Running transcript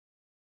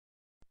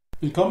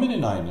Willkommen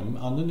in einem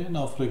anderen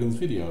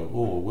Aufregungsvideo,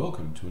 or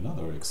welcome to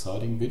another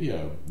exciting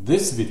video.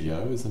 This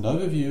video is an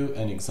overview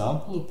and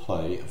example of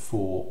play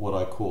for what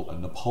I call a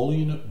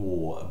Napoleon at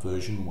War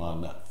version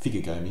 1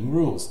 figure gaming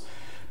rules.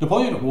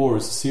 Napoleon at War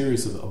is a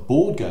series of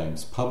board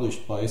games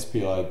published by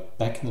SPI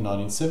back in the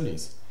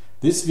 1970s.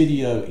 This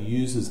video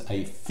uses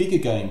a figure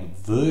game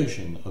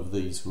version of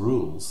these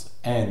rules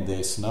and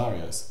their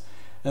scenarios.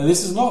 Now,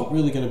 this is not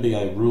really going to be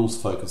a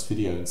rules-focused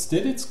video.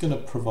 Instead, it's going to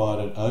provide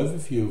an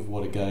overview of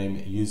what a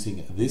game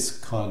using this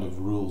kind of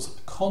rules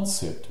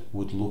concept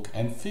would look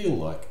and feel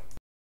like.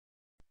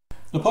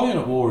 Napoleon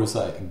at War is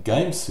a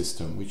game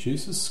system which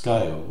uses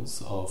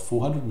scales of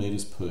 400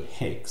 meters per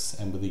hex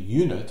and with a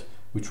unit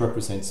which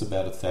represents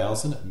about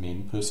 1,000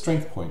 men per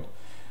strength point.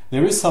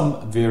 There is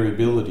some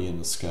variability in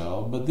the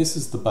scale, but this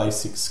is the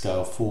basic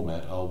scale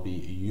format I'll be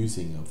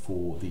using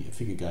for the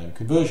figure game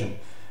conversion.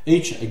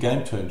 Each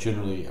game turn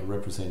generally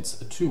represents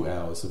 2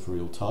 hours of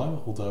real time,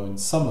 although in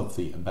some of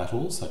the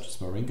battles, such as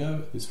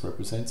Marengo, this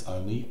represents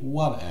only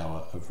 1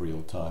 hour of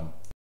real time.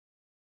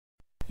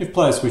 If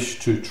players wish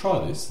to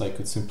try this, they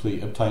could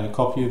simply obtain a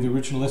copy of the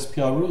original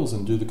SPI rules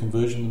and do the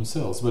conversion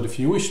themselves. But if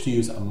you wish to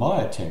use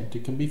my attempt,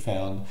 it can be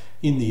found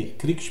in the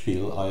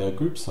Kriegsspiel.io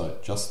group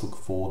site. Just look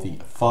for the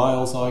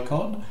Files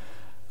icon,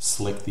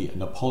 select the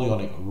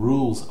Napoleonic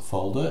Rules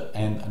folder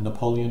and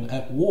Napoleon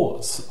at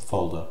Wars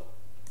folder.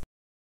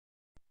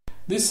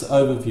 This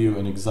overview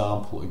and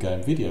example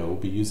game video will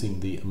be using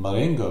the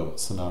Marengo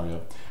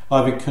scenario.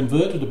 I've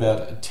converted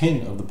about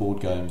 10 of the board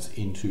games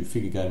into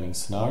figure gaming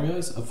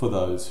scenarios for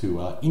those who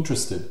are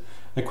interested.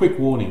 A quick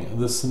warning,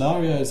 the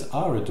scenarios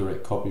are a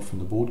direct copy from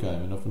the board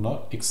game and I've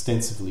not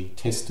extensively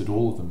tested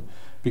all of them.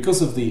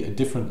 Because of the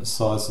different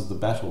size of the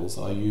battles,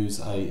 I use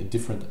a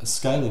different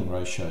scaling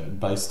ratio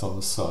based on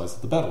the size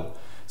of the battle.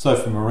 So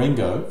for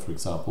Marengo, for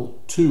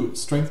example, 2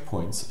 strength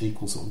points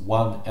equals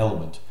 1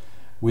 element,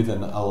 with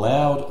an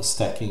allowed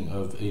stacking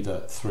of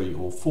either 3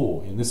 or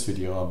 4. In this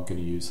video I'm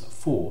going to use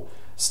 4.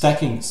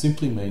 Stacking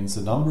simply means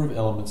the number of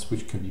elements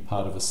which can be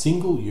part of a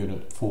single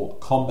unit for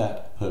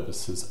combat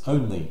purposes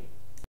only.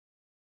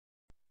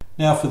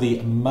 Now for the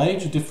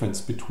major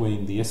difference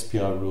between the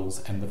SPI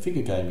rules and the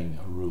figure gaming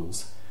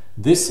rules.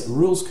 This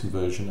rules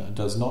conversion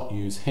does not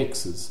use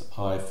hexes.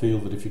 I feel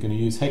that if you're going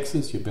to use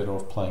hexes, you're better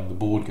off playing the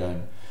board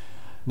game.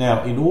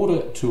 Now, in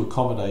order to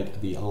accommodate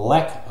the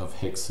lack of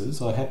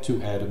hexes, I had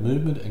to add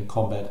movement and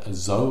combat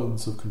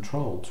zones of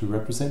control to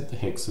represent the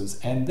hexes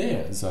and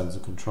their zones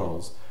of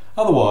controls.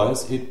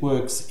 Otherwise, it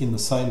works in the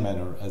same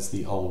manner as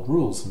the old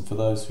rules, and for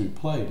those who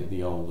played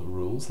the old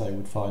rules, they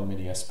would find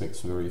many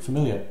aspects very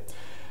familiar.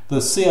 The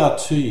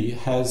CRT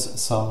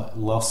has some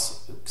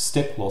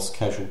step loss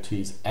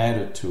casualties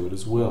added to it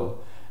as well.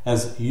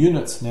 As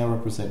units now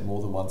represent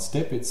more than one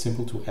step, it's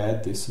simple to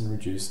add this and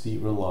reduce the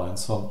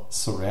reliance on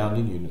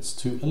surrounding units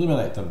to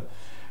eliminate them,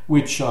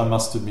 which I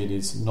must admit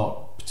is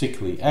not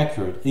particularly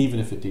accurate,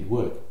 even if it did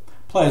work.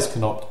 Players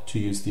can opt to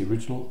use the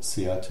original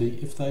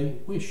CRT if they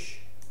wish.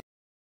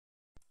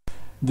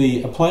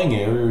 The playing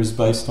area is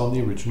based on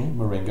the original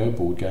Marengo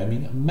board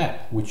gaming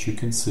map, which you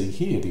can see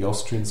here. The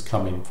Austrians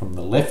come in from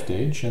the left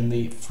edge and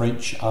the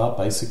French are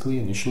basically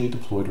initially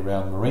deployed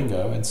around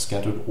Marengo and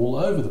scattered all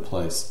over the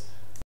place.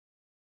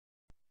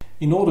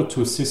 In order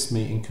to assist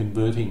me in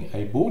converting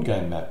a board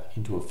game map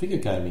into a figure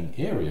gaming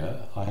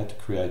area, I had to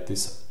create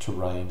this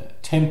terrain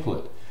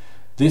template.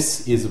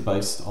 This is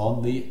based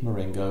on the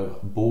Marengo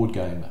board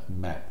game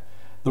map.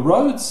 The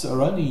roads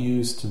are only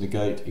used to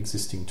negate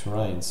existing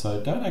terrain,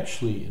 so don't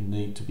actually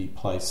need to be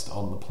placed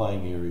on the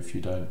playing area if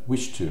you don't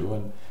wish to.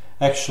 And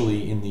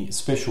actually in the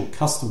special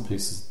custom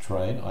pieces of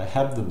terrain, I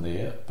have them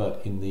there,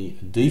 but in the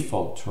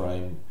default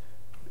terrain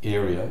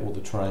area or the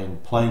terrain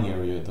playing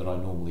area that I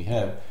normally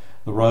have,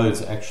 the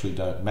roads actually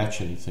don't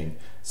match anything.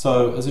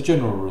 So as a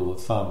general rule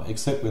of thumb,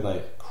 except where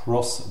they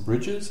cross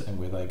bridges and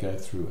where they go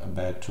through a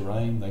bad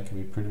terrain, they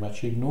can be pretty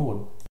much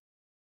ignored.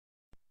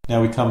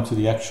 Now we come to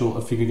the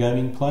actual figure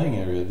gaming playing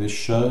area. This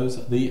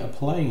shows the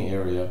playing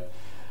area.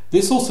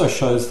 This also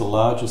shows the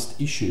largest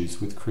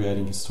issues with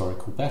creating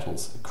historical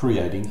battles,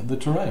 creating the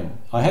terrain.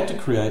 I had to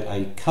create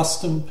a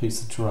custom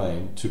piece of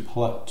terrain to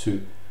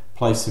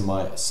place in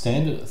my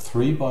standard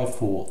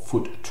 3x4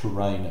 foot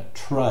terrain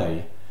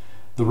tray.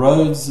 The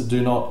roads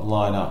do not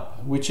line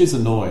up, which is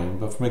annoying,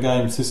 but from a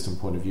game system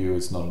point of view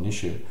it's not an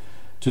issue.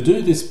 To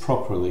do this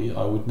properly,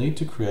 I would need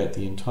to create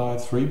the entire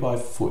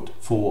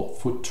 3x4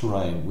 foot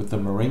terrain with the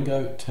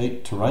Marengo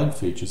terrain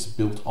features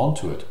built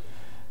onto it.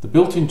 The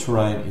built-in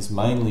terrain is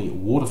mainly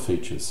water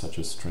features such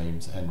as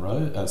streams and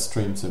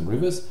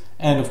rivers,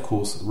 and of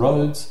course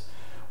roads.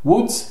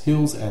 Woods,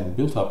 hills and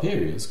built-up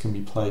areas can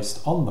be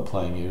placed on the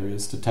playing area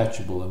as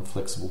detachable and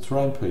flexible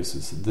terrain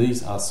pieces.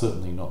 These are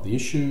certainly not the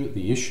issue.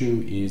 The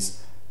issue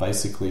is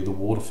basically the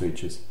water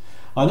features.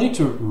 I need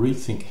to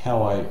rethink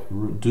how I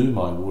do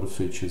my water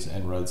features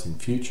and roads in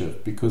future,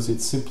 because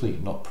it's simply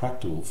not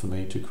practical for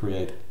me to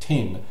create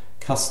 10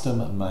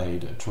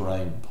 custom-made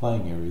terrain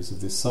playing areas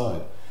of this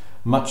side.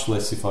 much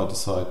less if I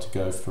decide to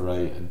go for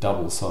a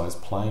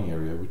double-sized playing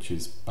area, which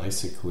is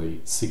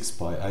basically 6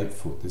 by 8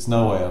 foot. There's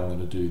no way I'm going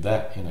to do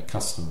that in a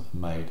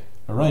custom-made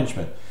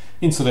arrangement.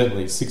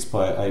 Incidentally, 6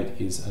 by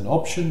 8 is an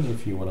option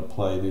if you want to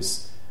play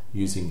this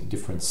using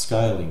different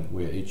scaling,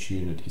 where each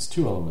unit is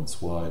 2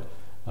 elements wide.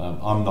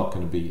 I'm not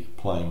going to be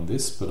playing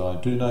this, but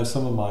I do know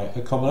some of my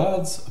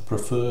comrades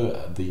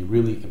prefer the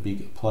really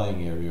big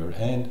playing area,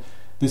 and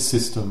this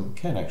system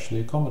can actually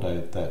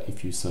accommodate that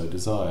if you so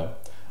desire.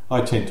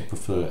 I tend to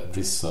prefer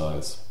this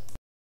size.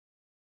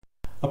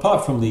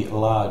 Apart from the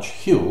large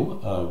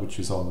hill, which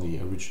is on the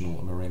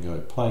original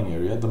Marengo playing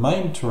area, the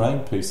main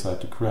terrain piece I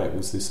had to create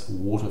was this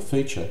water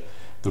feature,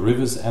 the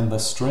rivers and the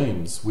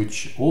streams,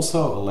 which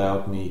also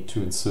allowed me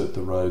to insert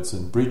the roads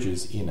and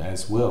bridges in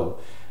as well.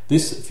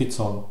 This fits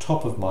on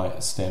top of my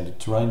standard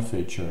terrain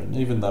feature, and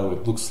even though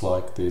it looks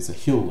like there's a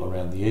hill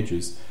around the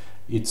edges,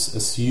 it's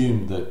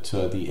assumed that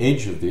the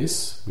edge of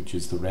this, which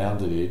is the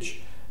rounded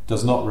edge,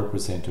 does not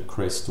represent a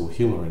crest or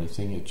hill or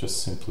anything. It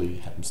just simply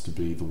happens to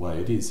be the way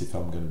it is if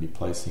I'm going to be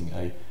placing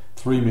a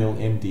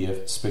 3mm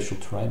MDF special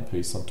terrain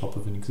piece on top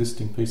of an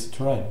existing piece of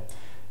terrain.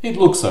 It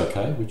looks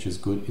okay, which is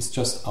good. It's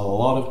just a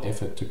lot of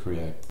effort to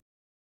create.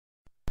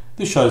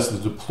 This shows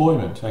the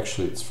deployment.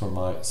 Actually, it's from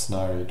my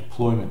scenario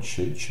deployment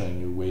sheet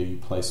showing you where you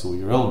place all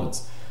your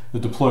elements. The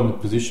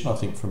deployment position, I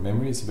think from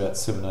memory, is about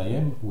 7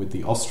 AM, with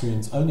the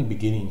Austrians only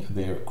beginning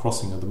their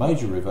crossing of the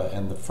major river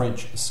and the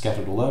French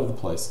scattered all over the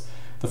place.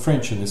 The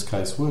French in this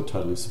case were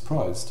totally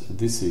surprised.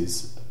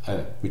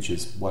 Which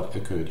is what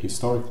occurred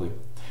historically.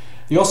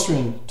 The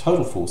Austrian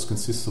total force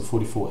consists of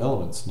 44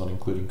 elements, not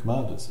including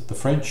commanders. The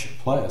French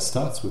player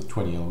starts with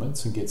 20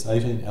 elements and gets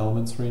 18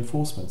 elements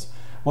reinforcements,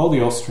 while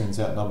the Austrians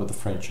outnumber the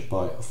French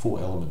by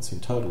 4 elements in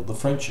total. The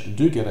French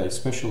do get a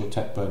special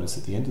attack bonus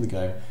at the end of the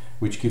game,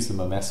 which gives them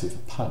a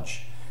massive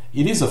punch.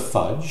 It is a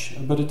fudge,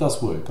 but it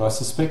does work. I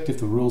suspect if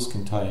the rules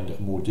contained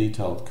more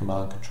detailed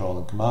command control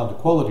and commander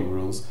quality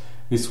rules,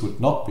 this would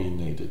not be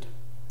needed.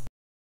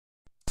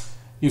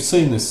 You've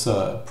seen this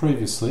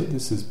previously.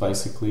 This is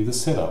basically the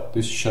setup.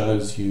 This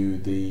shows you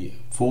the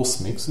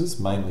force mixes,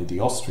 mainly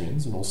the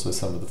Austrians and also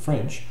some of the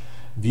French,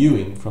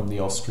 viewing from the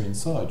Austrian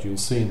side. You'll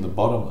see in the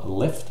bottom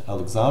left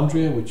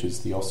Alexandria, which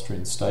is the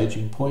Austrian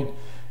staging point.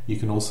 You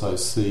can also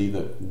see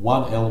that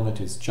one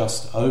element is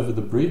just over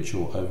the bridge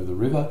or over the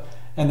river,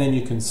 and then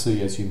you can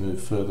see as you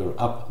move further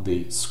up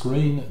the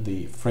screen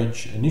the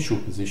French initial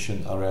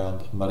position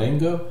around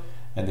Marengo,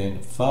 and then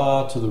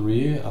far to the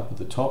rear, up at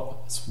the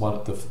top, it's one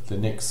at the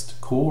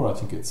next corps. I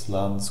think it's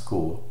Lannes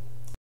Corps.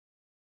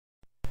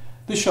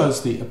 This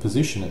shows the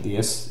position at the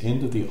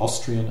end of the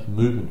Austrian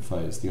movement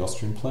phase. The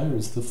Austrian player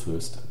is the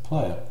first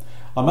player.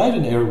 I made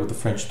an error with the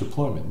French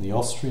deployment. The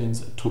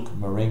Austrians took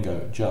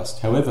Marengo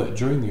just. However,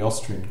 during the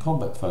Austrian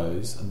combat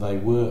phase, they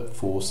were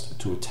forced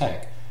to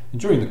attack,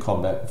 and during the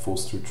combat were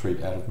forced to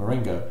retreat out of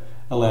Marengo,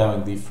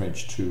 allowing the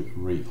French to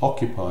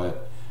reoccupy it.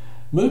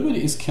 Movement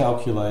is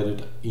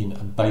calculated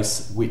in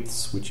base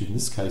widths, which in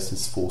this case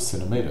is 4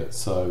 centimetres.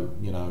 So,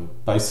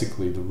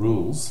 basically the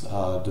rules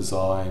are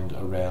designed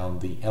around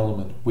the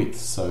element width.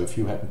 So if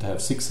you happen to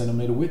have 6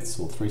 centimetre widths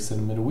or 3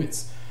 centimetre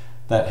widths,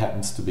 that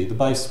happens to be the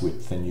base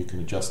width, and you can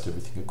adjust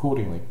everything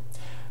accordingly.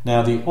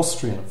 Now, the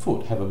Austrian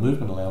foot have a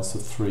movement allowance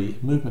of 3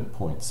 movement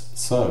points,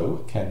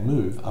 so can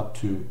move up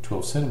to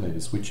 12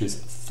 centimetres, which is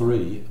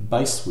 3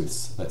 base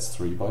widths. That's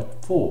 3 by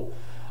 4.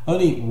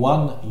 Only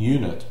one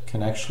unit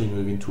can actually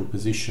move into a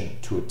position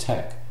to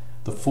attack.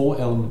 The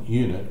 4-element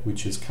unit,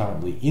 which is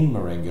currently in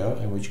Marengo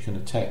and which can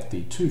attack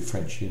the 2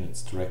 French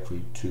units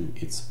directly to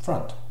its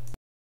front.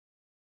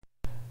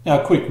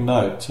 Now, a quick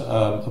note,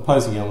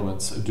 opposing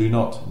elements do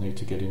not need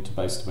to get into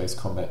base-to-base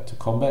combat to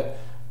combat.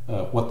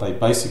 What they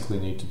basically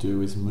need to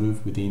do is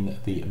move within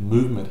the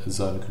movement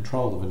zone of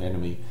control of an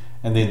enemy,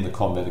 and then the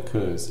combat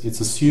occurs.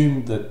 It's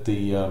assumed that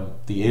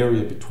the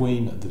area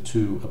between the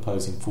 2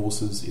 opposing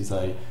forces is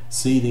a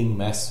seething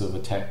mass of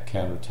attack,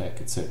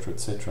 counterattack, etc.,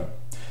 etc.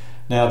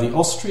 Now, the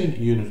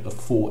Austrian unit of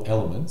 4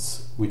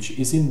 elements, which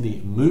is in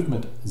the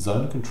movement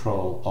zone of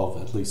control of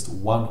at least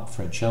one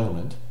French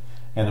element,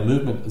 and a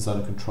movement zone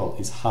of control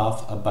is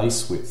half a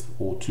base width,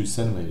 or 2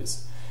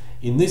 centimetres.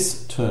 In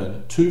this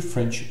turn, 2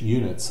 French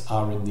units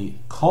are in the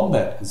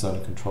combat zone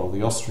of control of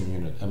the Austrian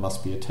unit and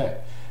must be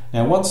attacked.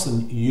 Now, once a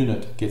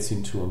unit gets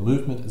into a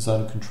movement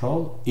zone of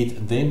control,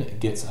 it then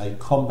gets a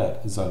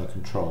combat zone of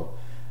control.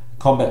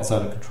 Combat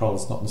zone of control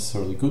is not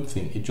necessarily a good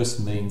thing. It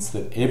just means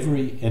that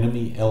every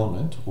enemy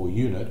element or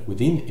unit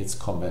within its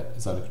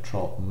combat zone of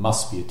control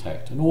must be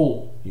attacked, and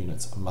all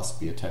units must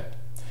be attacked.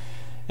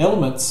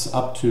 Elements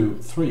up to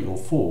 3 or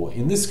 4,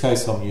 in this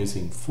case I'm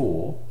using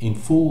 4, in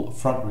full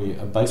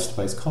front-rear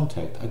base-to-base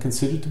contact are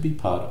considered to be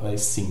part of a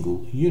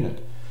single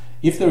unit.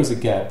 If there is a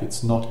gap,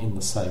 it's not in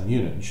the same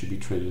unit and should be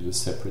treated as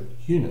separate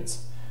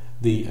units.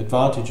 The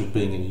advantage of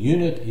being in a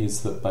unit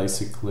is that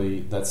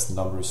basically that's the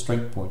number of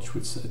strength points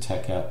which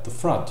attack out the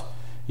front.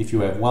 If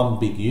you have one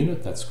big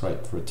unit, that's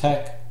great for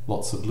attack.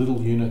 Lots of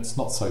little units,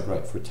 not so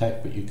great for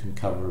attack, but you can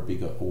cover a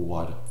bigger or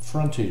wider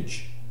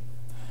frontage.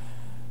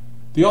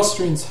 The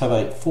Austrians have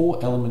a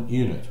 4-element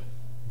unit.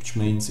 which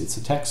means its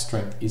attack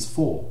strength is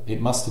 4. It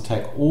must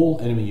attack all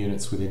enemy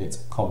units within its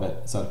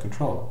combat zone of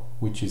control,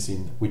 which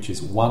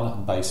is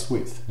 1 base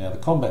width. Now the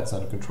combat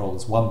zone of control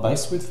is 1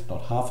 base width,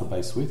 not half a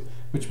base width,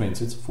 which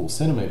means it's 4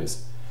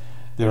 centimetres.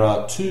 There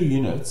are 2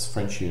 units,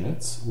 French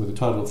units, with a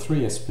total of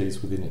 3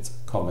 SPs within its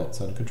combat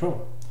zone of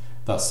control.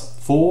 Thus,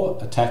 4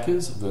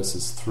 attackers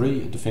versus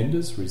 3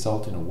 defenders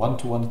result in a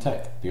 1-to-1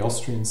 attack. The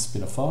Austrians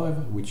spin a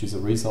 5, which is a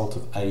result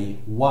of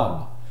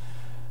A1.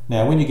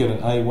 Now, when you get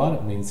an A1,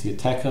 it means the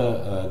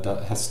attacker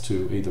has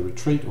to either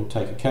retreat or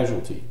take a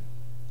casualty.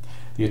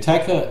 The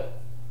attacker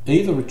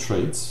either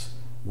retreats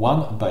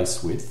 1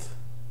 base width,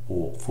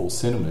 or 4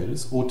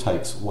 centimetres, or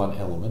takes 1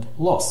 element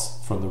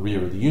loss from the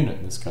rear of the unit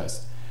in this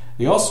case.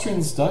 The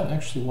Austrians don't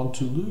actually want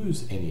to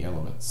lose any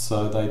elements,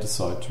 so they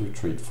decide to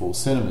retreat 4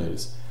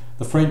 centimetres.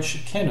 The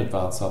French can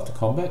advance after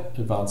combat,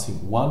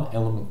 advancing 1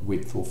 element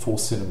width, or 4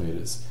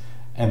 centimetres,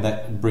 and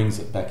that brings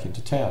it back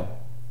into town.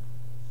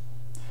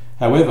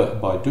 However,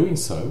 by doing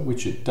so,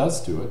 which it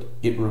does do it,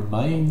 it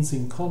remains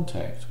in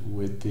contact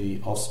with the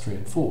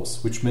Austrian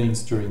force, which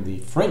means during the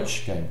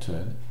French game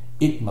turn,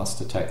 it must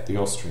attack the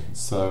Austrians.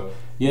 So,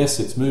 yes,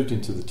 it's moved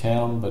into the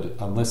town, but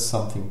unless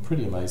something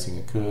pretty amazing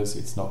occurs,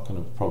 it's not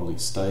going to probably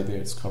stay there.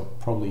 It's going to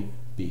probably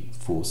be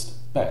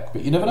forced back.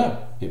 But you never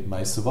know. It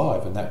may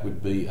survive, and that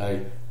would be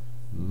a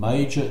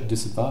major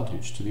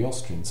disadvantage to the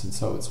Austrians, and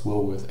so it's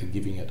well worth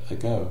giving it a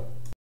go.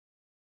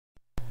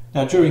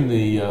 Now, during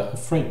the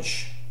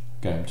French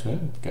game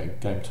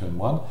turn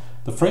 1,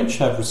 the French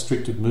have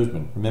restricted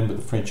movement. Remember,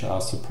 the French are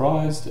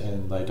surprised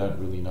and they don't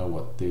really know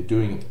what they're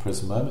doing at the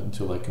present moment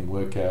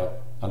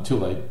until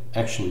they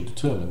actually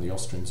determine the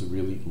Austrians are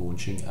really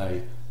launching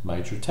a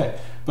major attack.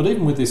 But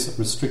even with this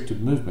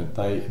restricted movement,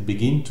 they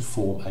begin to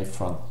form a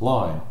front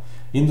line.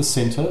 In the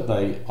centre,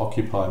 they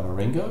occupy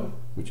Marengo,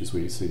 which is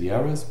where you see the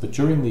arrows, but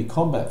during the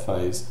combat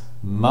phase,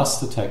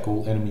 must attack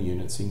all enemy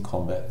units in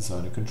combat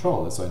zone of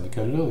control, as I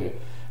indicated earlier.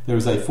 There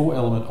is a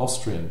 4-element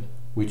Austrian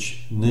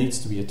which needs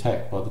to be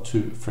attacked by the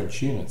 2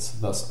 French units.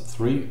 Thus,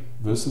 3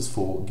 versus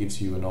 4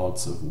 gives you an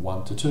odds of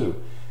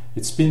 1-to-2.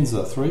 It spins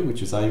a 3,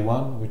 which is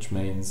A1, which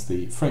means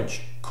the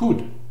French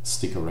could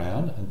stick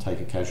around and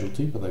take a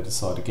casualty, but they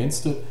decide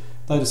against it.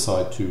 They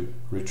decide to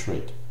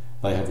retreat.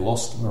 They have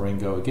lost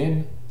Marengo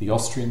again. The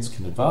Austrians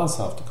can advance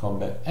after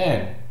combat,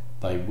 and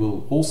they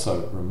will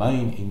also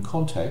remain in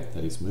contact,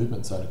 that is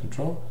movement zone of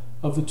control,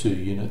 of the 2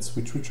 units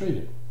which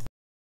retreated.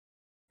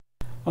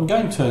 On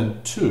game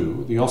turn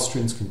 2, the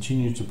Austrians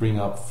continue to bring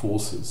up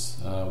forces.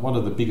 One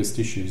of the biggest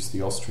issues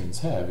the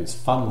Austrians have is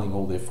funneling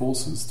all their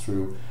forces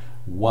through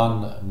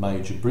one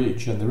major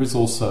bridge, and there is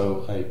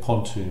also a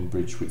pontoon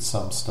bridge which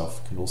some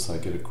stuff can also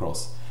get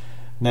across.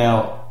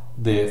 Now,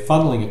 their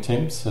funneling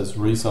attempts has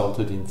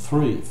resulted in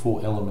 3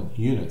 4-element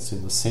units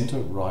in the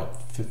centre right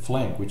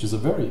flank, which is a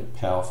very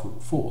powerful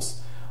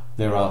force.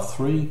 There are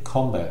 3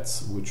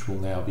 combats which will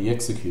now be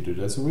executed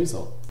as a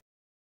result.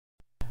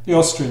 The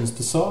Austrians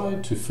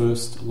decide to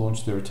first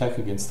launch their attack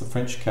against the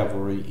French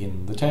cavalry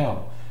in the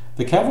town.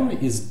 The cavalry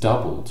is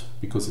doubled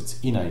because it's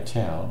in a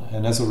town,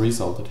 and as a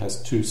result it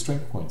has 2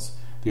 strength points.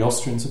 The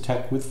Austrians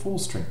attack with 4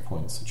 strength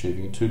points,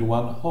 achieving a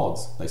 2-to-1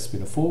 odds. They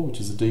spin a 4,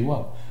 which is a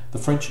D1. The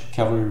French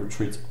cavalry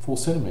retreats 4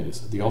 centimetres.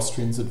 The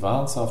Austrians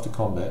advance after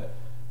combat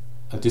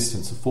a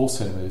distance of 4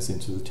 centimetres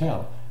into the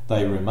town.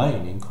 They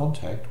remain in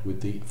contact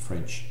with the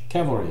French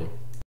cavalry.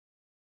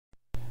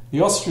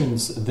 The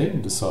Austrians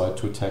then decide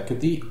to attack at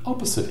the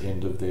opposite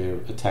end of their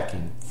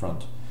attacking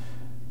front.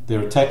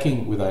 They're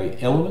attacking with a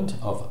unit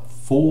of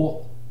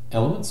 4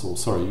 elements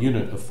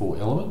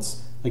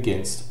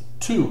against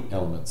 2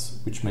 elements,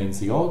 which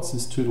means the odds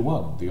is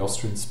 2-to-1. The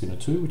Austrians spin a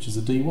 2, which is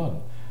a D1.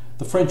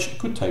 The French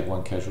could take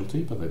 1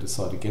 casualty, but they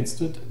decide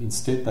against it.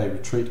 Instead, they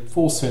retreat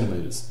 4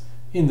 centimetres,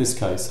 in this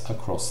case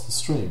across the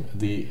stream.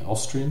 The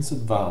Austrians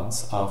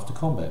advance after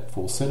combat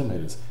 4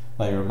 centimetres.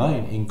 They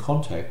remain in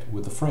contact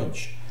with the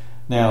French.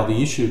 Now,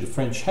 the issue the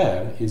French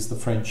have is the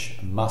French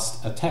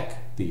must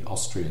attack the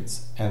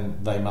Austrians,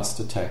 and they must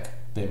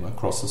attack them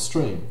across a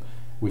stream,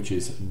 which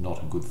is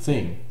not a good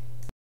thing.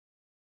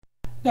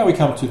 Now we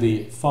come to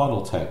the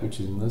final attack, which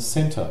is in the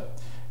centre.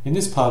 In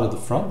this part of the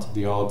front,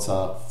 the odds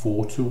are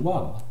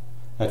 4-to-1.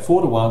 At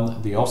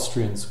 4-to-1, the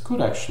Austrians could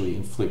actually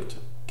inflict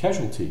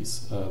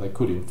casualties. They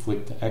could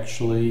inflict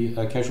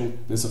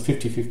there's a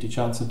 50-50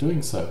 chance of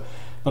doing so.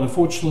 But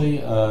unfortunately,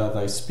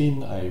 they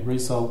spin a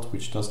result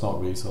which does not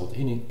result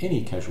in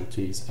any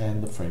casualties,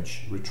 and the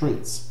French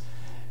retreats.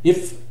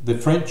 If the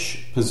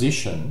French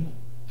position,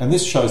 and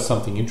this shows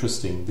something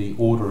interesting, the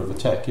order of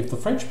attack. If the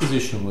French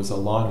position was a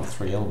line of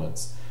 3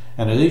 elements,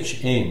 and at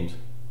each end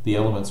the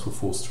elements were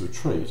forced to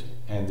retreat,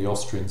 and the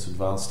Austrians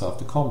advanced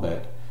after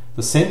combat,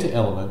 the centre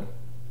element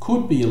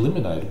could be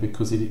eliminated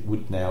because it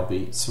would now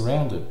be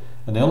surrounded.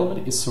 An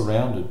element is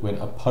surrounded when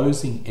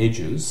opposing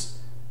edges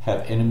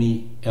have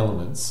enemy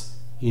elements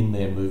in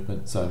their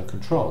movement zone of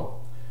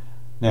control.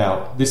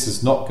 Now, this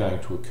is not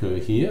going to occur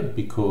here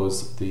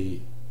because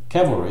the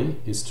cavalry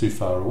is too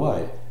far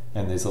away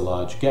and there's a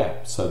large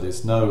gap, so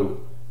there's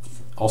no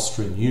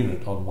Austrian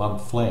unit on one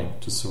flank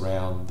to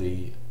surround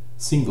the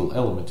single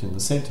element in the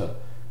centre.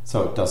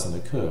 so it doesn't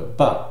occur.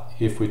 But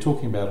if we're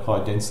talking about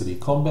high density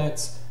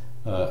combats,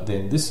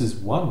 then this is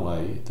one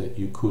way that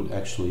you could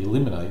actually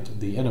eliminate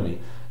the enemy.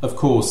 Of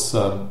course,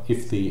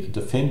 if the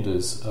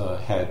defenders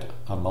had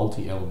a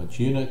multi-element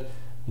unit,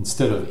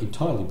 instead of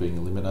entirely being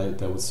eliminated,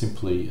 they would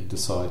simply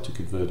decide to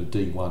convert a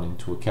D1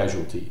 into a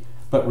casualty.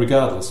 But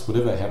regardless,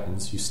 whatever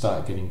happens, you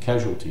start getting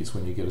casualties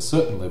when you get a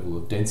certain level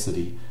of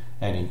density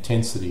and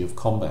intensity of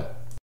combat.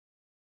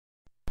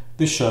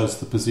 This shows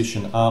the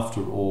position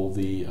after all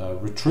the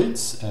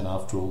retreats and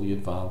after all the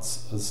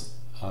advance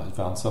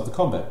of the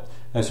combat.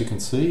 As you can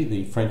see,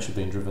 the French have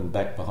been driven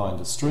back behind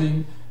a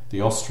stream,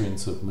 the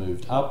Austrians have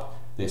moved up,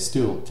 they're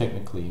still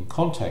technically in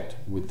contact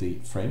with the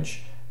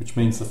French, which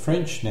means the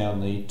French now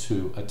need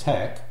to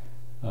attack,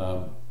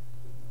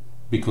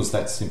 because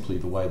that's simply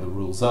the way the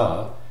rules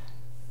are,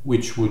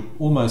 which would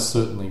almost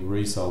certainly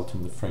result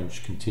in the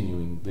French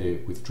continuing their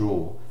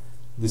withdrawal.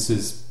 This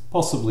is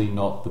possibly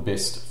not the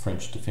best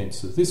French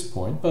defence at this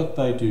point, but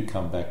they do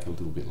come back a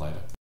little bit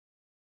later.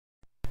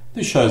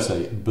 This shows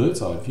a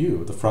bird's eye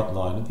view of the front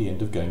line at the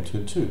end of Game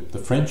Turn 2. The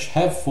French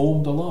have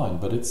formed a line,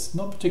 but it's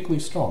not particularly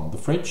strong. The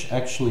French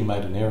actually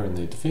made an error in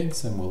their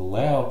defence and will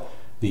allow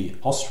the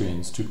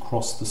Austrians to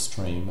cross the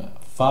stream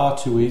far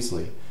too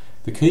easily.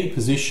 The key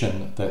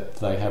position that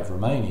they have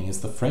remaining is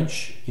the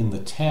French in the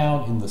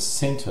town in the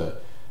centre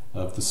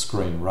of the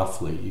screen,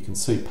 roughly. You can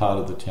see part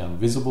of the town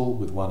visible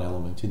with one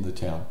element in the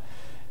town.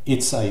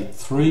 It's a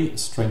 3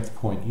 strength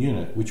point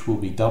unit which will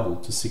be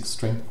doubled to 6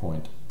 strength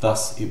point.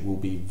 Thus it will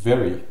be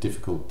very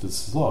difficult to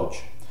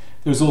dislodge.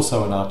 There is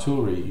also an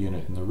artillery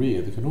unit in the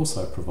rear that can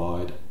also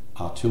provide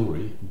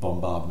artillery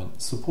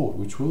bombardment support,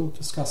 which we'll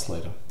discuss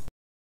later.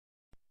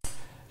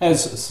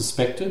 As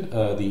suspected,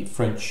 the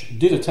French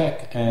did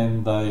attack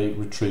and they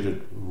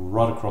retreated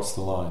right across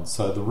the line.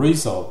 So the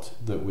result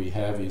that we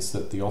have is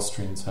that the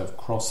Austrians have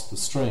crossed the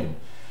stream.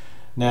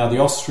 Now the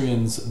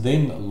Austrians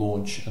then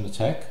launch an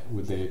attack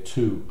with their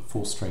 2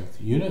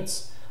 4-strength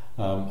units,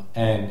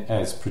 and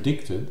as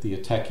predicted, the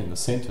attack in the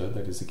centre,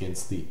 that is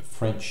against the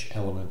French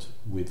element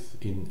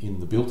in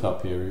the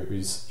built-up area,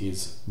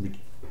 is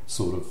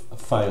sort of a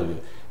failure,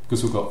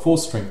 because we've got 4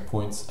 strength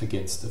points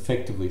against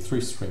effectively 3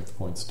 strength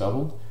points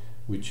doubled,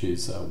 which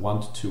is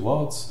 1 to 2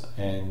 odds,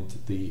 and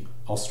the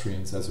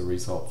Austrians as a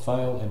result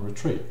fail and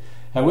retreat.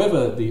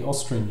 However, the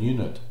Austrian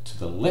unit to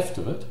the left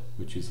of it,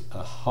 which is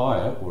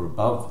higher or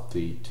above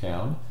the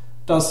town,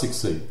 does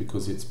succeed,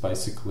 because it's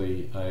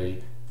basically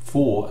a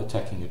 4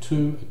 attacking a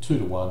 2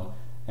 to 1,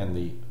 and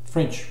the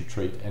French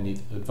retreat and it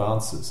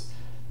advances.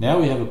 Now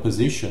we have a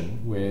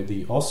position where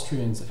the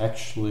Austrians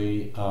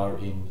actually are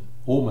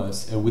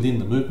almost within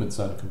the movement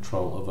zone of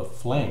control of a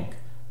flank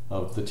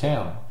of the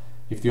town.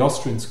 If the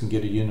Austrians can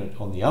get a unit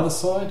on the other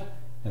side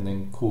and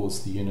then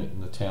cause the unit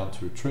in the town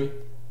to retreat,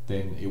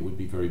 then it would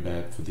be very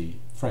bad for the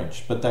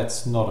French. But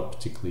that's not a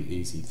particularly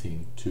easy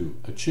thing to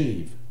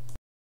achieve.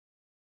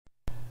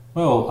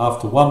 Well,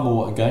 after one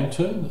more game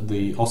turn,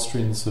 the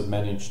Austrians have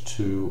managed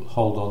to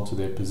hold on to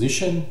their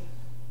position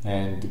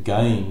and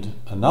gained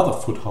another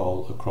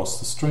foothold across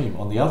the stream.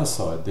 On the other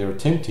side, they're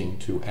attempting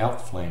to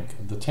outflank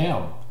the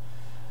town.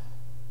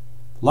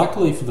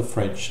 Luckily for the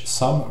French,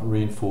 some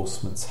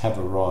reinforcements have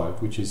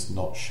arrived, which is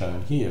not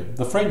shown here.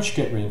 The French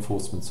get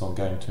reinforcements on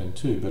game turn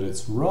 2, but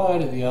it's right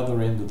at the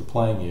other end of the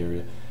playing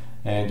area,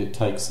 and it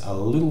takes a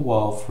little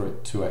while for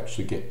it to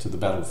actually get to the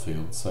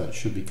battlefield, so it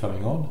should be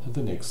coming on at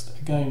the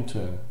next game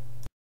turn.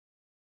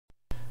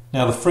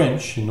 Now the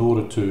French, in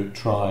order to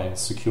try and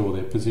secure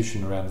their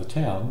position around the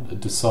town,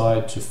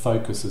 decide to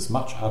focus as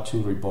much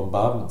artillery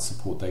bombardment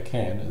support they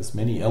can, as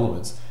many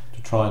elements,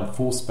 to try and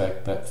force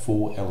back that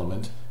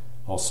 4-element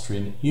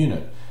Austrian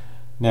unit.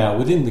 Now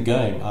within the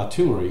game,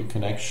 artillery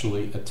can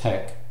actually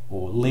attack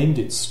or lend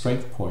its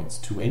strength points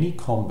to any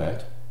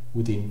combat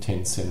within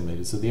 10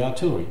 centimetres of the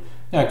artillery.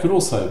 Now it could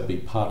also be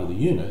part of the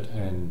unit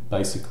and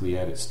basically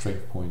add its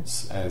strength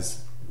points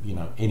as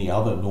any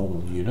other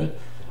normal unit,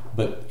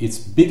 but its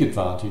big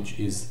advantage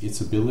is its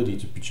ability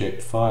to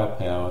project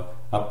firepower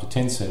up to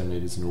 10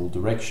 centimetres in all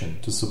direction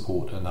to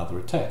support another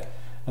attack.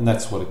 And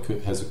that's what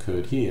has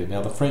occurred here.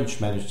 Now the French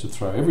managed to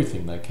throw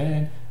everything they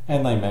can,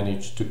 and they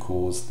managed to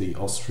cause the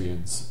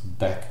Austrians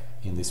back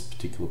in this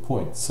particular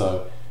point.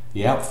 So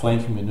the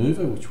outflanking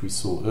manoeuvre, which we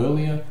saw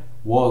earlier,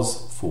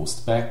 was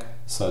forced back,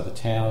 so the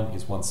town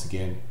is once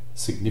again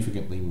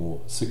significantly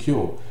more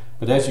secure.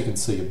 But as you can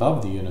see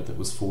above the unit that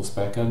was forced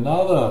back,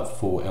 another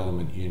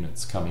 4-element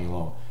units coming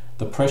along.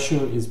 The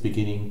pressure is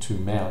beginning to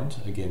mount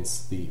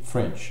against the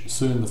French.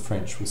 Soon the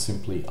French will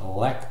simply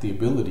lack the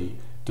ability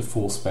to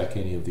force back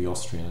any of the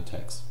Austrian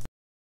attacks.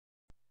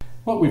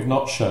 What we've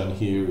not shown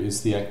here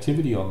is the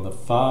activity on the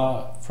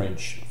far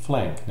French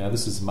flank. Now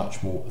this is a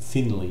much more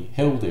thinly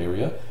held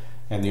area,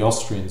 and the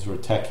Austrians are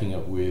attacking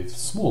it with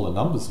smaller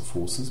numbers of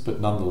forces, but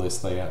nonetheless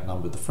they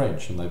outnumber the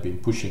French, and they've been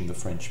pushing the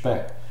French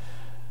back.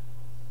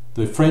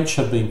 The French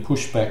have been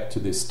pushed back to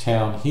this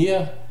town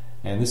here,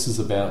 and this is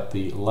about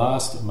the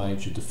last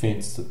major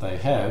defence that they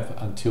have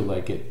until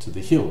they get to the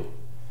hill.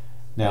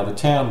 Now the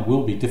town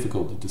will be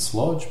difficult to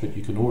dislodge, but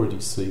you can already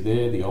see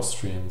there the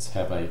Austrians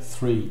have a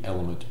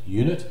 3-element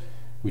unit,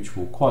 which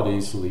will quite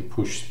easily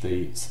push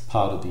the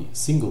part of the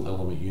single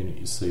element unit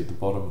you see at the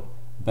bottom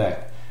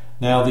back.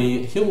 Now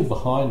the hill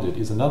behind it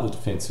is another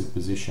defensive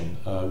position.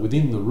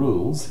 Within the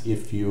rules,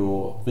 if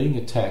you're being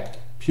attacked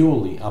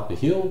purely up a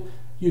hill,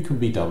 you can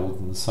be doubled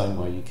in the same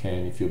way you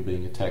can if you're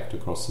being attacked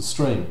across the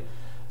stream.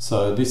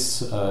 So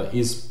this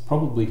is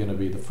probably going to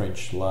be the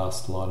French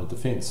last line of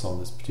defence on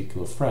this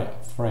particular flank.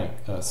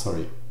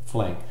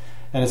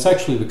 And it's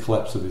actually the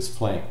collapse of this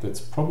flank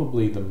that's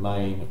probably the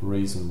main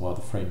reason why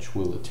the French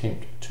will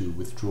attempt to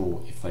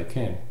withdraw if they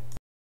can.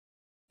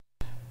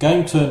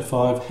 Game turn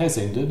 5 has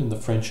ended and the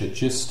French are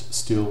just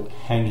still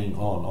hanging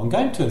on. On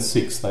game turn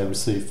 6 they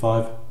receive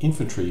 5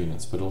 infantry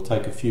units, but it'll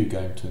take a few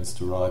game turns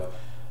to arrive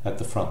at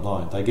the front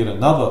line. They get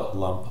another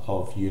lump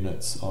of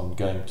units on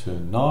game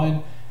turn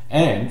 9,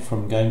 and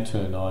from game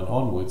turn 9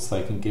 onwards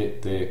they can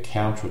get their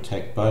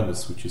counter-attack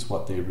bonus, which is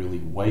what they're really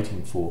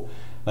waiting for.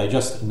 They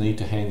just need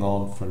to hang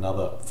on for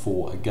another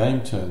 4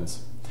 game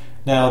turns.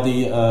 Now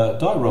the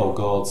die roll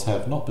gods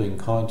have not been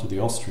kind to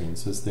the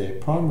Austrians, as their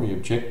primary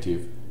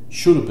objective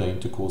should have been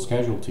to cause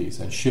casualties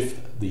and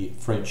shift the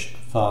French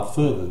far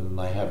further than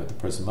they have at the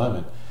present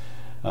moment.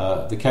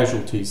 The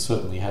casualties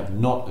certainly have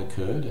not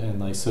occurred, and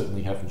they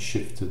certainly haven't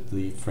shifted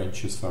the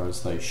French as far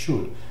as they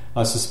should.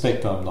 I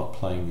suspect I'm not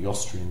playing the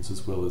Austrians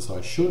as well as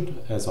I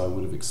should, as I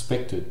would have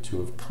expected to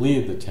have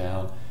cleared the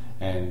town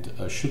and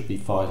should be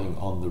fighting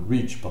on the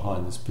ridge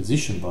behind this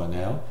position by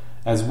now,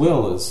 as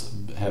well as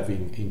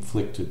having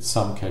inflicted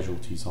some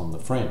casualties on the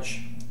French,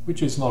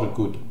 which is not a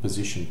good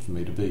position for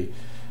me to be.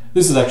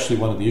 This is actually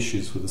one of the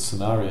issues with the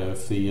scenario.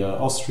 If the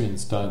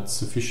Austrians don't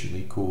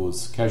sufficiently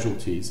cause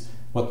casualties,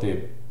 what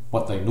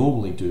they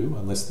normally do,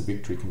 unless the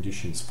victory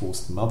conditions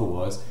force them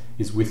otherwise,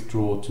 is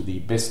withdraw to the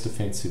best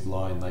defensive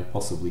line they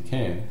possibly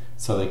can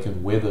so they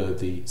can weather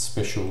the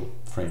special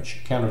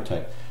French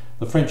counterattack.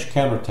 The French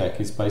counterattack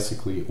is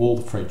basically all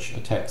the French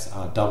attacks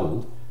are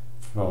doubled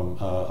from,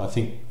 I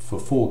think, for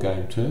 4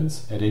 game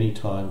turns at any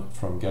time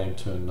from game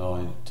turn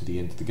 9 to the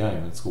end of the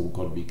game. It's all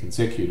got to be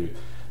consecutive.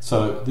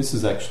 So this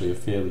is actually a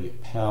fairly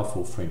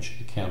powerful French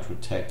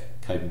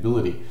counterattack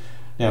capability.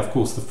 Now, of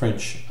course, the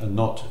French are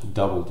not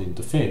doubled in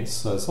defence,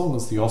 so as long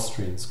as the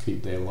Austrians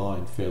keep their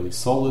line fairly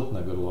solid and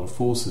they've got a lot of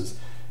forces,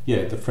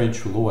 yeah, the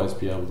French will always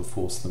be able to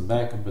force them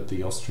back, but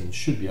the Austrians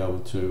should be able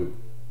to,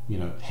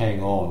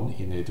 hang on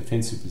in their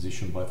defensive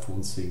position by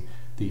forcing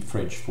the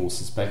French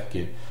forces back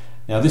again.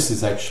 Now, this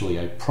is actually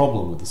a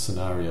problem with the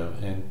scenario,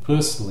 and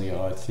personally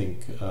I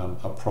think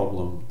a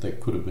problem that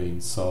could have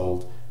been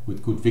solved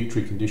with good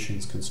victory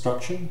conditions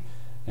construction.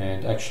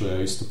 And actually I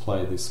used to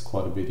play this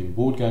quite a bit in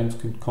board games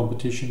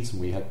competitions, and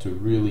we had to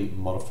really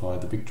modify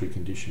the victory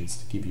conditions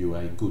to give you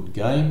a good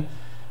game.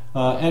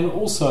 And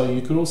also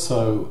you could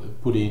also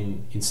put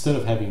in, instead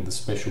of having the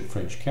special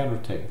French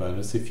counterattack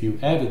bonus, if you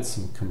added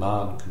some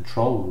command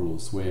control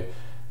rules where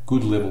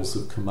good levels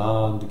of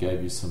command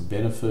gave you some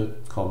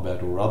benefit,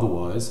 combat or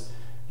otherwise,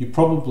 you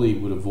probably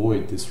would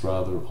avoid this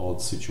rather odd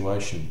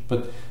situation.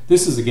 But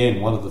this is again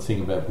one of the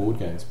things about board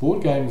games.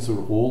 Board games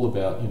are all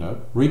about,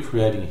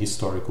 recreating a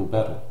historical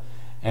battle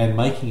and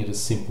making it as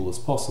simple as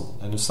possible.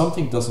 And if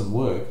something doesn't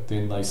work,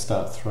 then they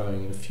start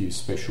throwing in a few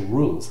special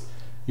rules.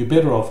 You're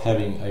better off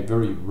having a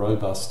very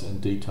robust and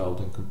detailed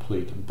and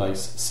complete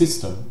base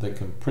system that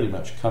can pretty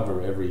much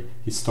cover every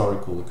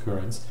historical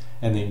occurrence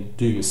and then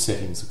do your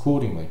settings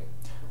accordingly.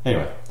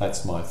 Anyway,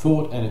 that's my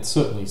thought, and it's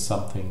certainly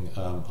something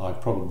I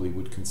probably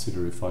would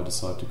consider if I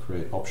decide to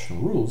create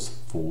optional rules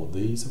for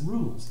these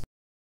rules.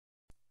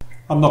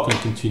 I'm not going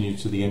to continue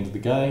to the end of the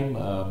game.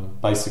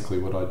 Basically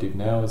what I did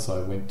now is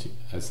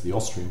as the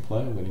Austrian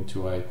player, went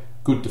into a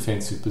good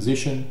defensive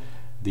position.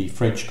 The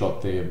French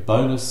got their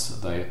bonus,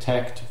 they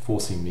attacked,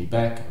 forcing me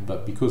back,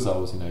 but because I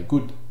was in a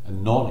good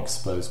and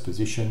non-exposed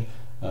position,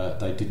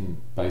 they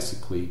didn't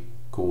basically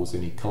cause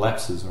any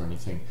collapses or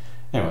anything.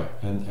 Anyway,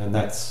 and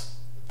that's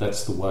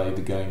the way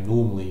the game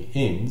normally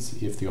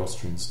ends if the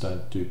Austrians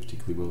don't do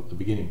particularly well at the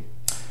beginning.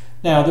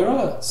 Now, there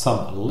are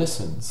some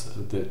lessons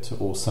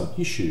or some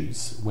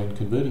issues when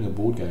converting a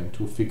board game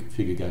to a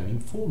figure gaming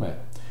format.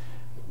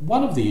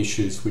 One of the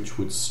issues which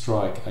would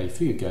strike a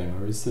figure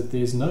gamer is that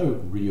there's no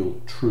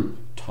real troop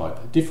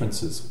type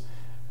differences.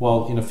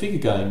 While in a figure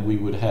game we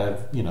would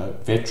have,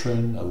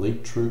 veteran,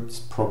 elite troops,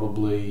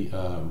 probably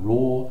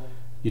raw.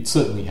 You'd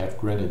certainly have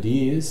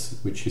grenadiers,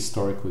 which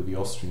historically the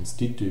Austrians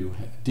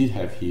did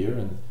have here,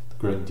 and the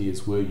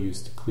grenadiers were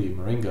used to clear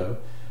Marengo.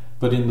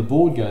 But in the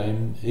board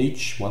game,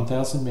 each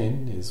 1,000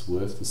 men is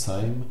worth the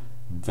same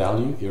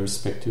value,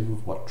 irrespective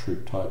of what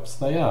troop types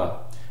they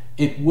are.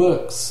 It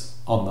works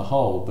on the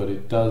whole, but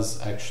it does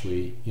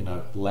actually,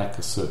 lack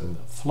a certain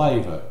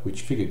flavour,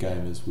 which figure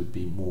gamers would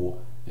be more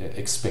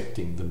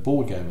expecting than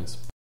board gamers.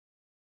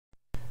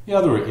 The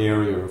other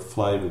area of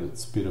flavour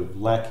that's a bit of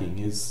lacking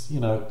is,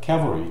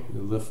 cavalry.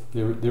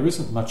 There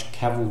isn't much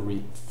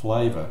cavalry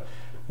flavour.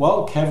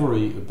 While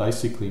cavalry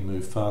basically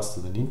move faster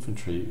than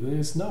infantry,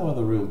 there's no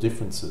other real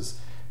differences.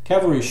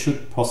 Cavalry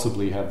should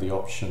possibly have the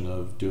option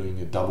of doing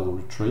a double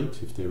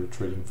retreat if they're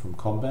retreating from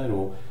combat,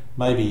 or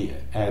maybe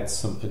add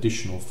some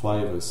additional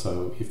flavour,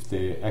 so if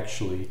they're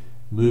actually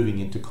moving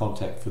into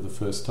contact for the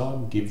first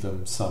time, give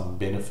them some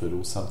benefit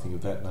or something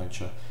of that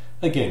nature.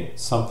 Again,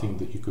 something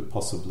that you could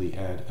possibly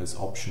add as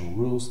optional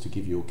rules to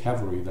give your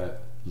cavalry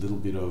that little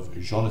bit of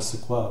je ne sais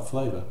quoi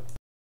flavour.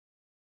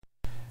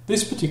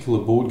 This particular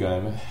board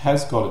game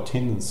has got a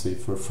tendency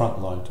for a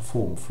front line to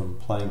form from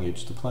playing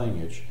edge to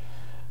playing edge.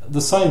 The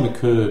same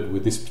occurred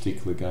with this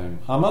particular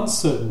game. I'm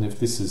uncertain if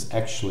this is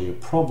actually a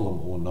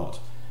problem or not.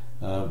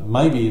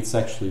 Maybe it's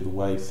actually the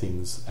way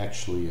things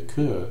actually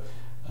occur,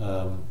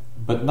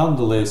 but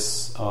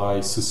nonetheless I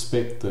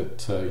suspect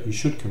that you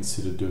should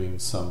consider doing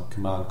some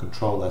command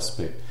control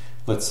aspect.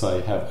 Let's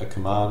say have a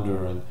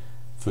commander, and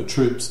for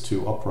troops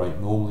to operate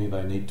normally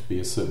they need to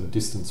be a certain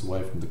distance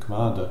away from the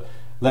commander.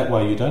 That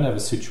way you don't have a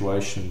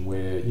situation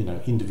where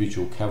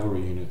individual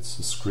cavalry units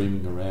are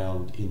screaming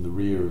around in the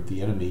rear of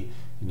the enemy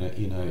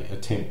in an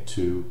attempt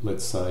to,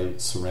 let's say,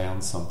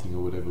 surround something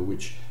or whatever,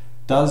 which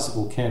does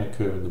or can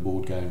occur in the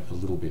board game a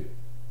little bit.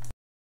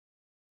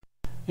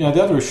 The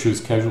other issue is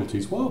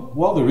casualties. Well,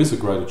 while there is a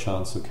greater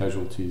chance of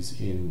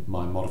casualties in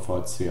my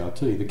modified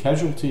CRT, the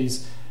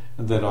casualties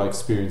that I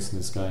experienced in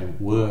this game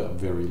were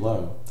very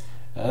low.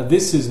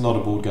 This is not a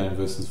board game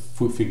versus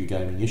figure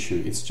gaming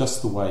issue, it's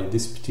just the way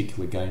this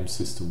particular game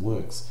system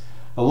works.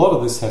 A lot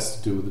of this has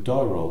to do with the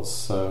die rolls,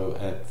 so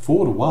at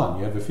 4 to 1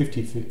 you have a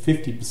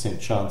 50%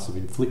 chance of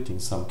inflicting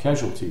some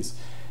casualties.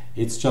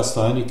 It's just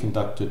I only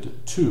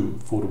conducted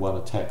 2 4 to 1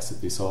 attacks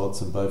at this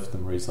odds, and both of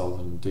them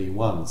resulted in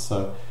D1,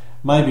 so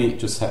maybe it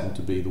just happened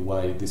to be the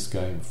way this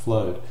game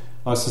flowed.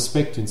 I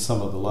suspect in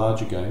some of the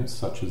larger games,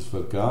 such as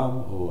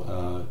Vergam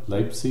or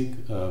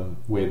Leipzig,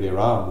 where there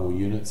are more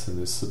units and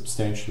there's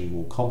substantially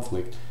more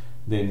conflict,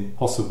 then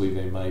possibly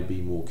there may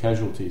be more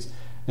casualties.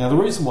 Now, the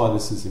reason why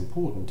this is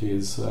important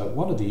is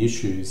one of the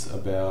issues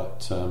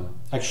about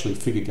actually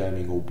figure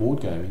gaming or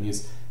board gaming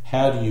is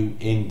how do you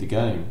end the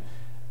game?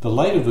 The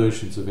later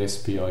versions of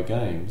SPI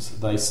games,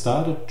 they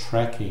started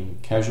tracking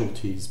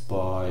casualties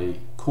by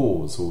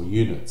corps or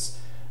units,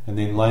 and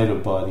then later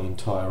by the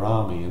entire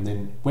army, and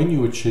then when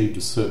you achieved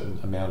a certain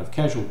amount of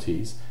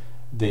casualties,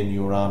 then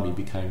your army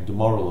became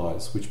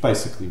demoralised, which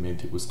basically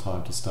meant it was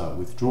time to start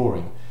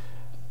withdrawing.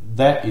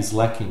 That is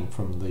lacking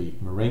from the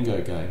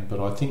Marengo game, but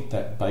I think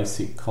that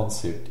basic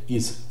concept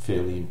is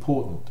fairly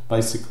important.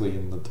 Basically,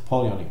 in the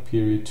Napoleonic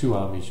period, 2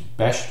 armies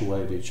bashed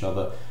away at each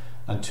other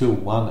until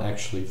one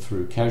actually,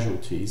 through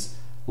casualties,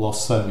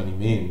 lost so many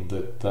men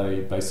that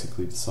they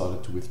basically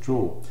decided to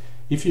withdraw.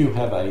 If you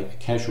have a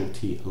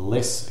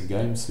casualty-less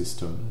game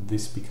system,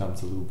 this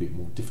becomes a little bit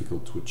more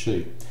difficult to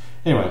achieve.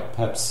 Anyway,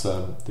 perhaps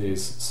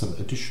there's some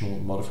additional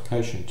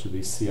modification to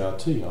the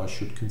CRT I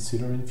should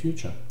consider in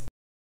future.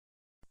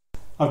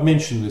 I've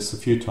mentioned this a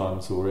few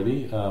times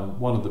already.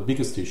 One of the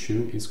biggest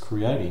issues is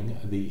creating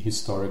the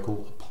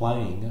historical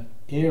playing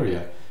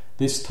area.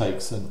 This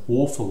takes an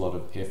awful lot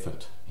of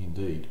effort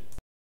indeed.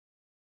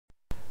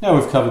 Now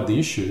we've covered the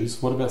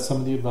issues, what about some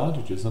of the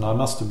advantages? And I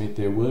must admit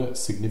there were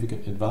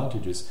significant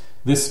advantages.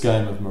 This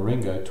game of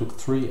Marengo took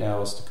 3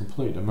 hours to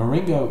complete. And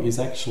Marengo is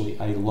actually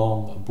a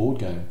long board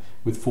game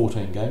with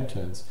 14 game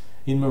turns.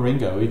 In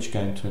Marengo, each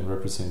game turn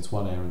represents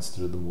 1 hour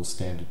instead of the more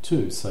standard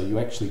 2, so you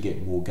actually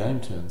get more game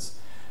turns.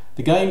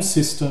 The game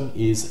system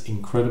is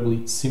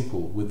incredibly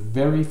simple with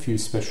very few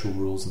special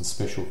rules and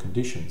special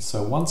conditions.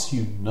 So once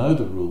you know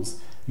the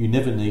rules, you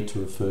never need to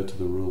refer to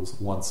the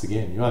rules once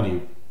again. You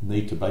only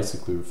need to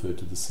basically refer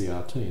to the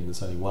CRT, and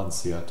there's only one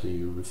CRT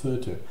you refer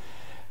to.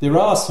 There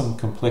are some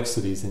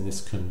complexities in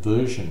this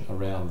conversion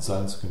around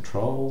zones of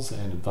controls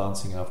and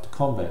advancing after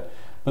combat,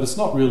 but it's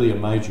not really a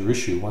major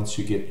issue once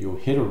you get your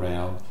head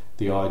around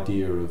the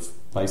idea of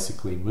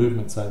basically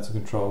movement zones of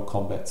control,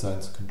 combat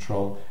zones of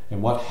control,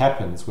 and what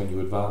happens when you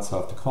advance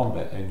after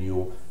combat and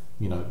you're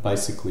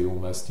basically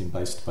almost in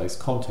base-to-base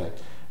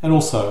contact. And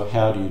also,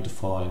 how do you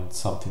define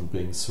something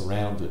being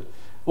surrounded?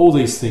 All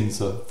these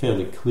things are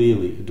fairly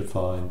clearly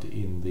defined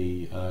in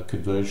the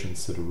conversion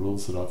set of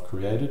rules that I've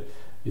created.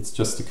 It's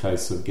just a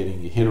case of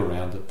getting your head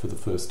around it for the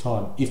first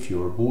time if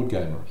you're a board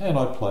gamer. And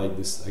I played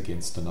this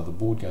against another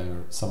board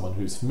gamer, someone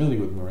who's familiar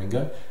with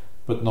Marengo,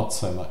 but not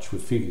so much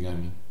with figure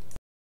gaming.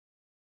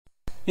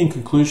 In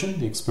conclusion,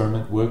 the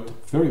experiment worked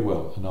very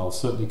well, and I'll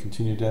certainly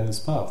continue down this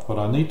path, but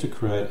I need to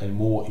create a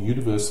more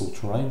universal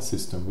terrain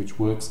system which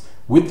works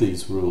with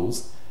these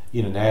rules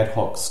in an ad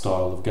hoc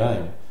style of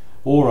game.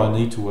 Or I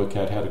need to work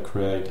out how to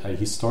create a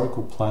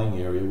historical playing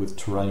area with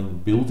terrain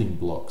building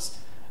blocks.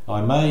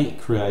 I may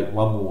create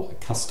one more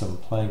custom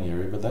playing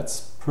area, but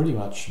that's pretty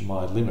much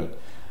my limit.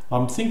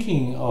 I'm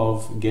thinking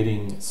of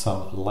getting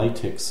some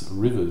latex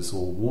rivers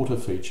or water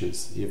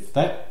features. If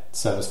that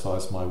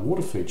satisfies my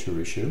water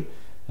feature issue,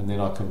 and then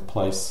I can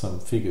place some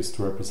figures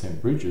to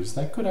represent bridges,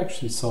 that could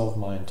actually solve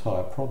my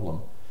entire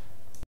problem.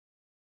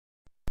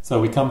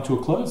 So we come to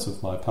a close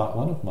of my part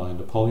 1 of my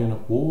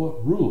Napoleon War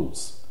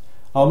rules.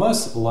 I'll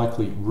most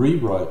likely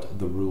rewrite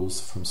the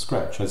rules from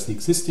scratch, as the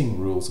existing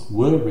rules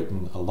were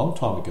written a long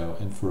time ago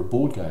and for a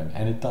board game,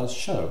 and it does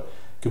show.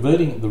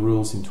 Converting the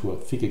rules into a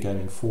figure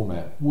gaming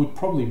format would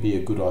probably be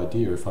a good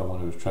idea if I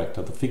wanted to attract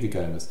other figure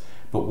gamers,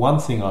 but one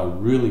thing I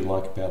really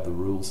like about the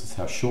rules is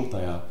how short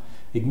they are.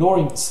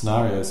 Ignoring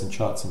scenarios and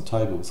charts and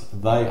tables,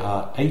 they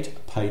are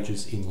 8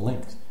 pages in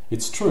length.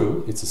 It's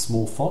true, it's a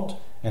small font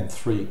and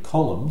 3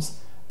 columns,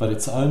 but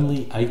it's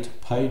only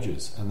 8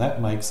 pages, and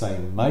that makes a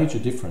major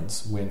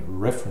difference when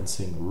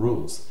referencing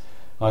rules.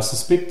 I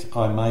suspect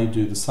I may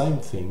do the same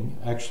thing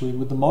actually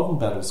with the Modern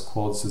Battles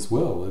quads as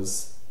well,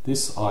 as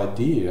this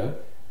idea,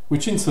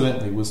 which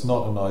incidentally was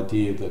not an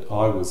idea that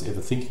I was ever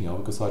thinking of,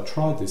 because I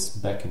tried this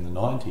back in the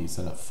 90s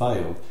and it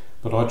failed,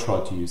 but I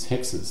tried to use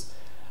hexes.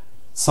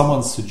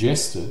 Someone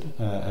suggested,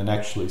 and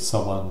actually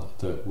someone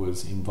that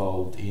was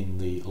involved in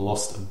the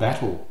Lost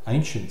Battle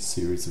Ancient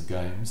series of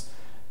games,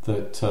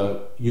 that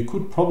you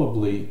could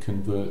probably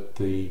convert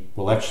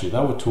actually they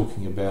were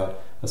talking about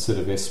a set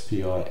of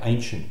SPI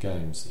ancient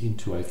games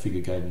into a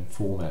figure gaming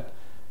format.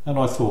 And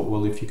I thought,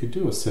 well, if you could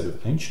do a set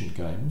of ancient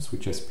games,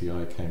 which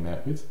SPI came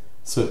out with,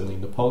 certainly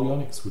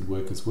Napoleonics would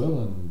work as well,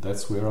 and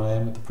that's where I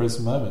am at the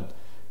present moment.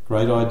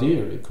 Great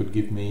idea. It could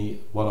give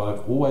me what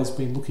I've always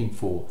been looking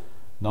for.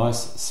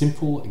 Nice,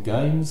 simple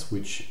games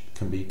which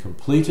can be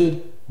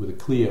completed with a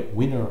clear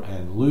winner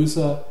and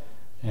loser,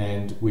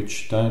 and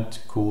which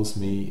don't cause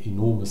me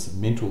enormous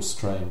mental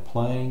strain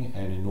playing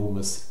and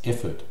enormous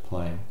effort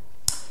playing.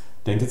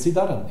 Denken Sie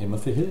daran, immer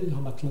für Hill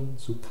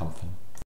zu kämpfen.